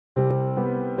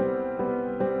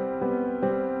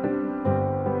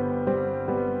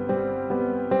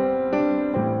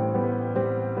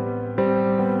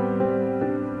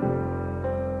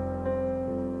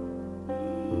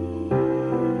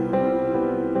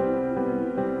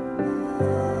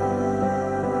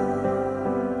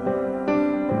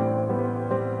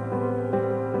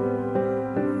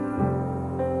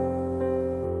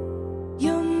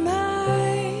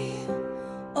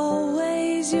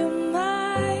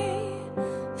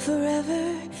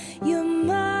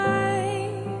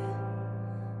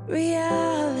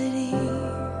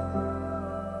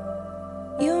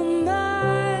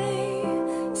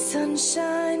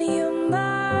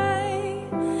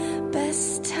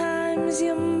sometimes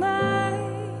you're my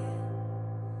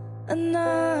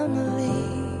anomaly,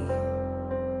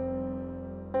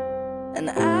 and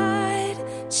I'd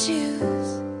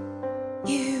choose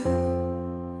you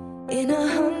in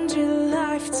 100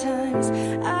 lifetimes.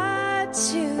 I'd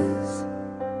choose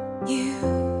you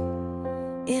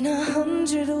in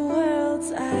 100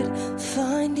 worlds. I'd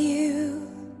find you,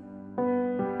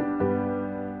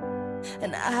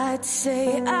 and I'd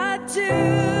say I do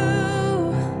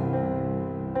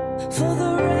for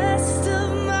the rest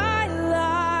of my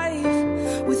life.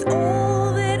 With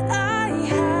all that I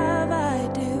have, I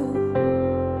do,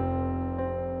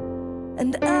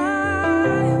 and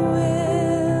I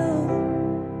will.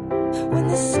 When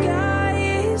the sky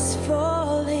is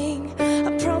falling,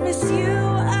 I promise you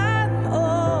I'm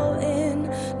all in,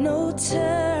 no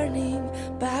turning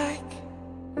back.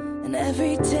 And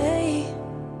every day,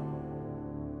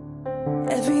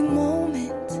 every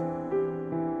moment,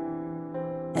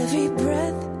 every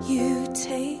breath you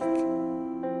take,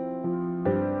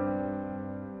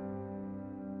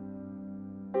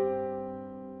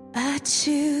 I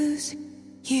choose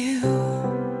you.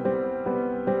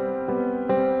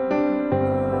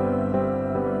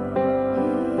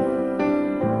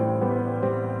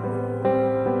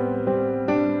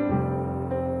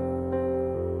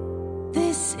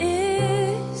 This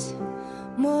is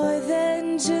more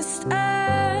than just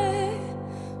a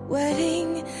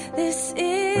wedding. This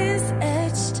is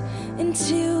etched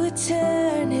into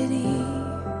eternity.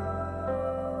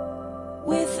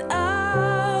 With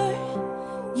our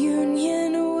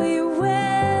union, we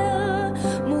will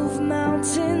move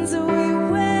mountains. We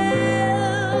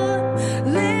will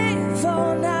live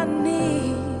on our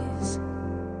knees,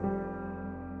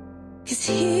 'cause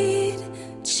he'd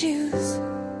choose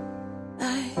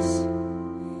us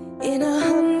in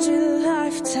 100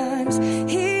 lifetimes.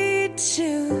 He'd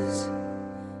choose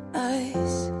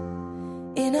us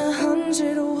in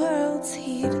 100 worlds.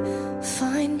 He'd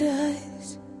find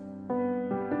us,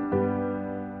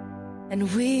 and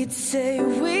we'd say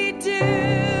we do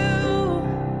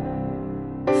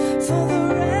for the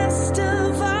rest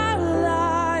of our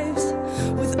lives.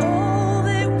 With all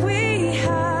that we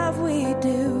have, we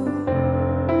do,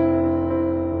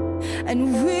 and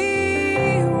we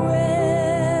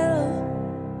will.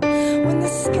 When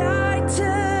the sky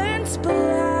turns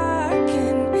black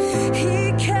and he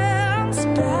comes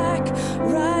back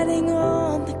riding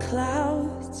on the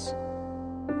clouds,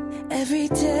 every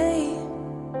day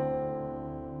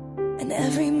and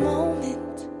every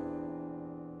moment,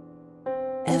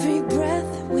 every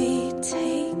breath we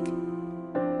take,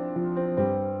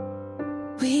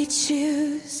 we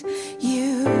choose you.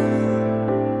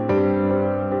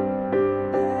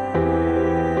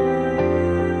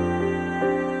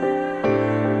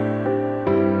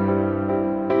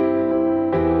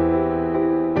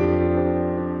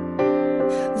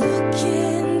 Look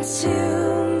into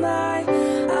my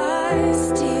eyes,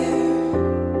 dear.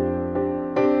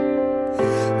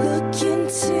 Look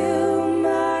into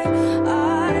my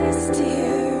eyes,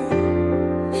 dear.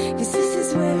 'Cause this is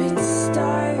where it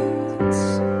starts.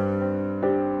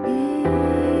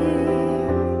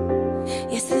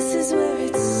 Yes, this is where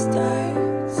it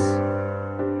starts.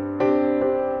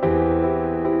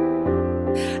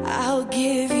 I'll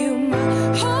give you my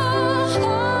whole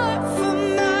heart for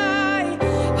my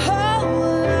whole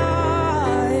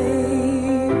life.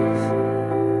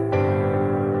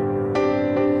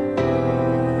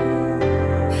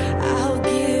 I'll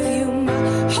give you my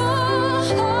whole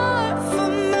heart for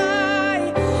my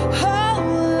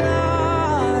whole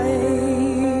life.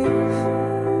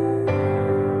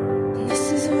 And this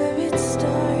is where it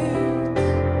starts.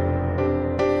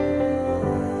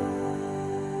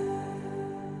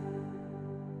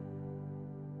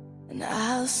 And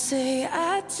I'll say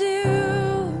I do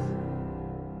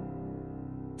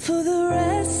for the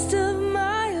rest of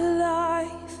my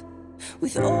life.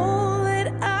 With all that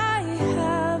I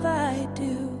have, I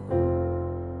do,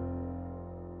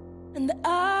 and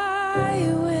I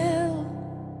will.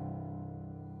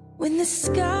 When the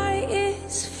sky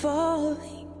is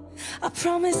falling, I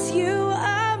promise you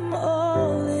I'm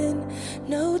all in,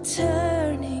 no turning